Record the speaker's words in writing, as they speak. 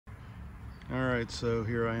Alright, so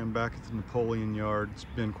here I am back at the Napoleon yard. It's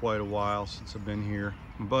been quite a while since I've been here.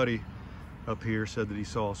 My buddy up here said that he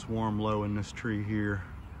saw a swarm low in this tree here,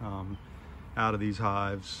 out of these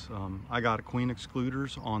hives. I got queen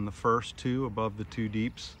excluders on the first two above the two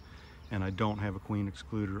deeps, and I don't have a queen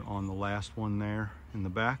excluder on the last one there in the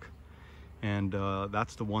back. And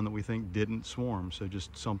that's the one that we think didn't swarm, so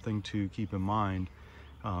just something to keep in mind.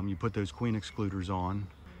 You put those queen excluders on.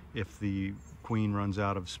 If the queen runs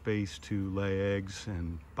out of space to lay eggs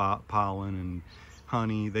and pollen and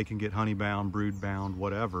honey, they can get honey bound, brood bound,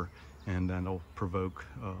 whatever, and then it'll provoke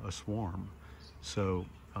a swarm. So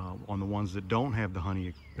on the ones that don't have the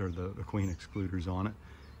honey or the queen excluders on it,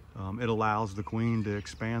 it allows the queen to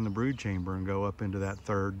expand the brood chamber and go up into that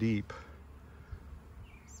third deep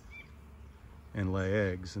and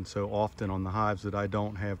lay eggs. And so often on the hives that I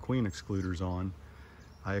don't have queen excluders on,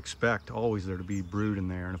 I expect always there to be brood in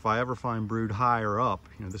there. And if I ever find brood higher up,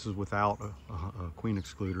 this is without a queen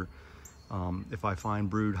excluder, if I find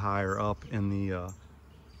brood higher up in the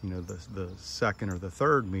the second or the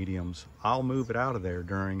third mediums, I'll move it out of there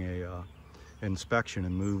during a inspection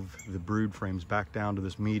and move the brood frames back down to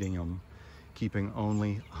this medium, keeping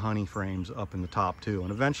only honey frames up in the top two.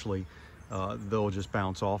 And eventually they'll just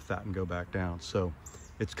bounce off that and go back down. So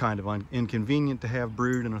it's kind of inconvenient to have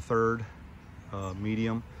brood in a third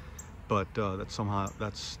medium, but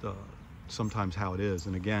that's sometimes how it is.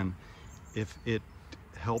 And again, if it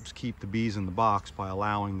helps keep the bees in the box by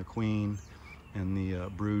allowing the queen and the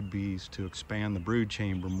brood bees to expand the brood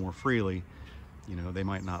chamber more freely, they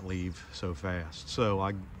might not leave so fast.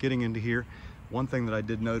 So getting into here, one thing that I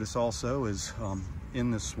did notice also is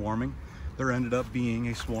in this swarming, there ended up being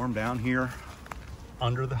a swarm down here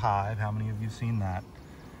under the hive. How many of you have seen that?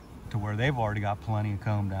 To where they've already got plenty of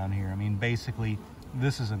comb down here. I mean, basically,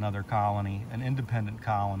 this is another colony, an independent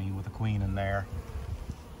colony with a queen in there,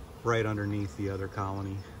 right underneath the other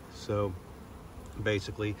colony. So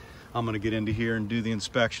basically, I'm gonna get into here and do the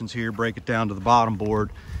inspections here, break it down to the bottom board,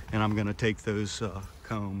 and I'm gonna take those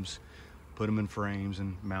combs, put them in frames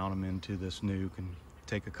and mount them into this nuke and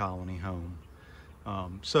take a colony home.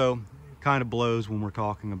 So it kind of blows when we're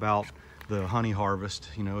talking about the honey harvest.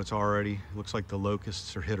 It's already, looks like the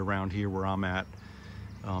locusts are hit around here where I'm at,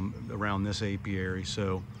 around this apiary.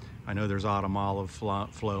 So I know there's autumn olive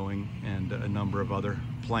flowing and a number of other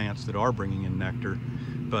plants that are bringing in nectar,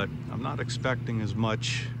 but I'm not expecting as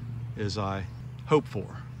much as I hope for.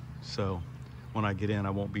 So when I get in,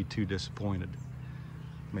 I won't be too disappointed.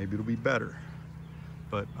 Maybe it'll be better.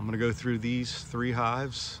 But I'm gonna go through these 3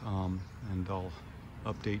 hives and I'll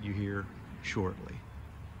update you here shortly.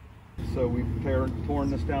 So we've torn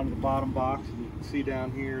this down to the bottom box. You can see down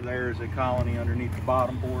here, there's a colony underneath the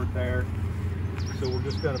bottom board there. So we're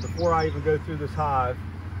just gonna, before I even go through this hive,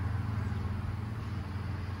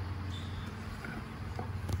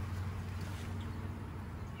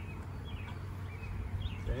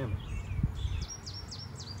 damn it.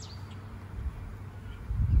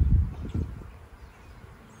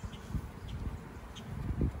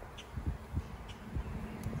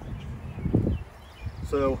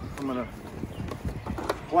 So I'm gonna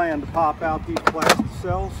plan to pop out these plastic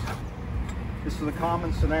cells. This is a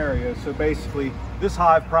common scenario. So basically, this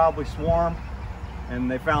hive probably swarmed,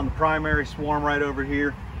 and they found the primary swarm right over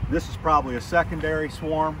here. This is probably a secondary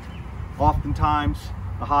swarm. Oftentimes,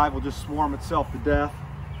 the hive will just swarm itself to death.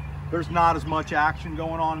 There's not as much action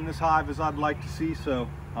going on in this hive as I'd like to see, so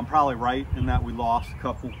I'm probably right in that we lost a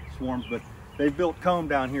couple swarms, but they've built comb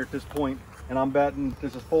down here at this point, and I'm betting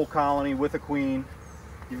this is a full colony with a queen.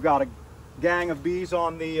 You've got a gang of bees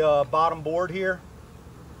on the bottom board here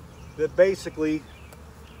that basically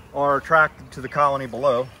are attracted to the colony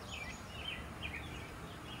below.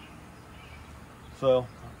 So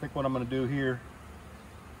I think what I'm going to do here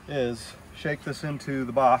is shake this into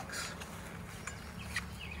the box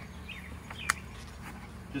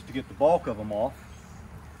just to get the bulk of them off.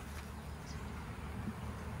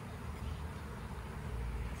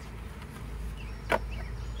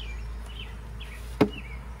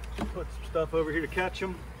 Put some stuff over here to catch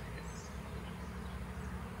them.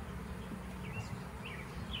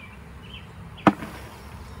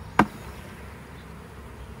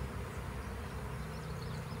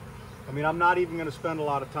 I mean, I'm not even going to spend a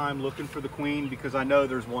lot of time looking for the queen because I know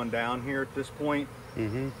there's one down here at this point.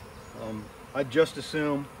 I'd just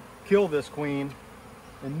assume kill this queen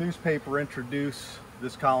and newspaper introduce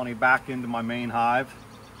this colony back into my main hive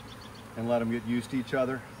and let them get used to each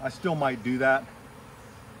other. I still might do that,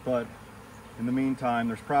 but in the meantime,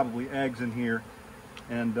 there's probably eggs in here,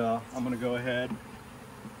 and I'm going to go ahead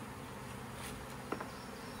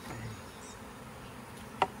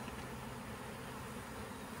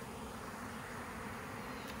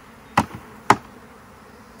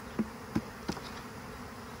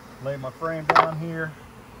Lay my frame down here.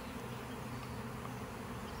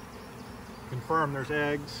 Confirm there's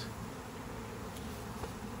eggs.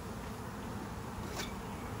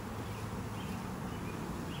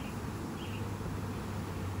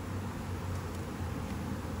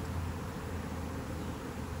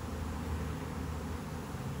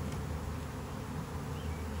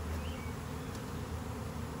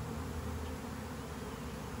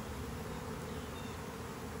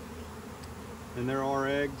 And there are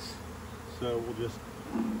eggs, so we'll just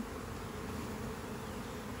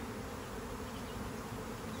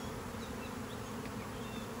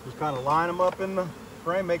kind of line them up in the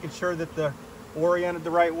frame, making sure that they're oriented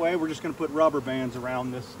the right way. We're just going to put rubber bands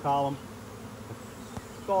around this column.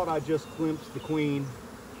 I thought I just glimpsed the queen.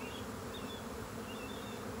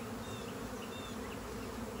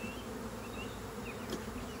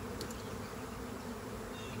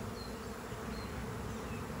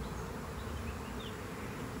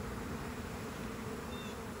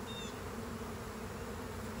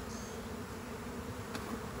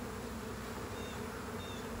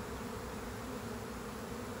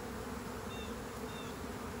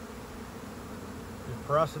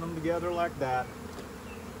 Pressing them together like that.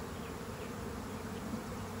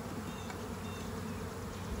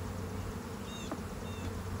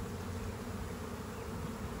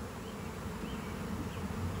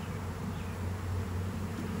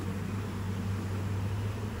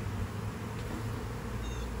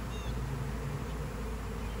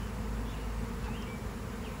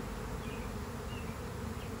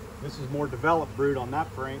 This is more developed brood on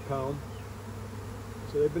that frame comb.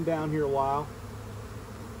 So they've been down here a while.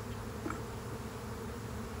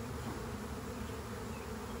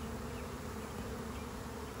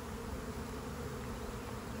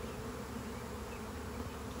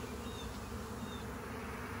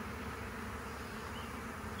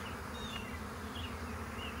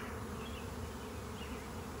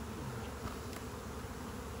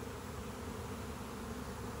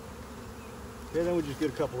 Okay, then we just get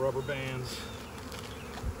a couple rubber bands.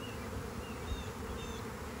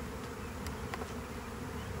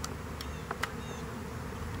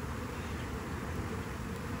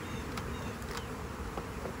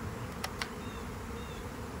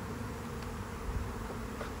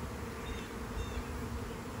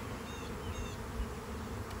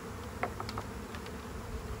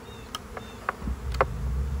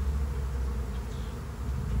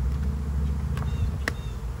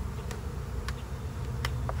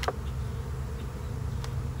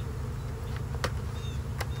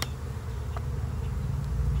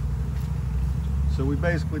 So we've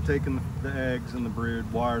basically taken the eggs and the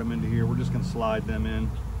brood, wired them into here. We're just going to slide them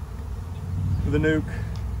in with a nuke.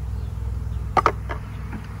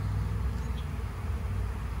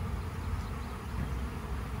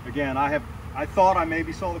 Again, I thought I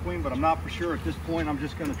maybe saw the queen, but I'm not for sure at this point. I'm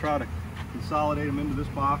just going to try to consolidate them into this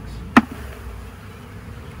box and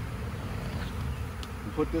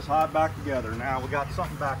put this hive back together. Now we got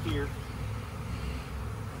something back here.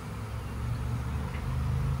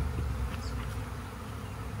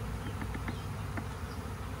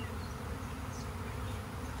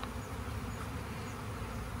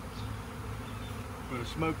 I'm going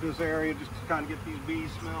to smoke this area just to kind of get these bees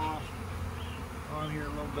smell off on here a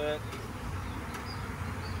little bit.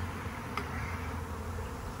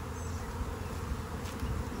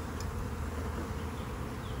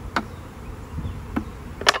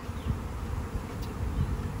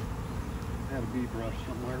 I have a bee brush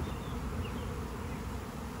somewhere.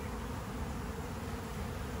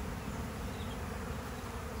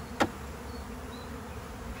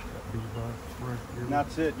 And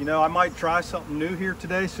that's it. You know, I might try something new here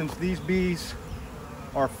today since these bees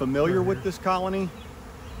are familiar with this colony.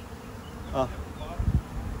 I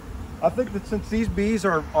think that since these bees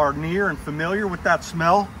are near and familiar with that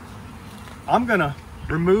smell, I'm gonna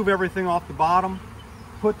remove everything off the bottom,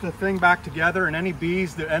 put the thing back together, and any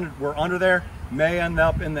bees that were under there may end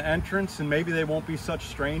up in the entrance, and maybe they won't be such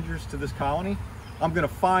strangers to this colony. I'm gonna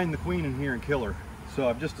find the queen in here and kill her. So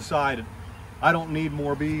I've just decided I don't need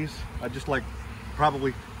more bees. I'm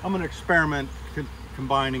gonna experiment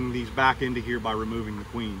combining these back into here by removing the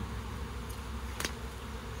queen.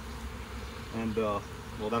 And well,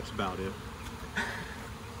 that's about it.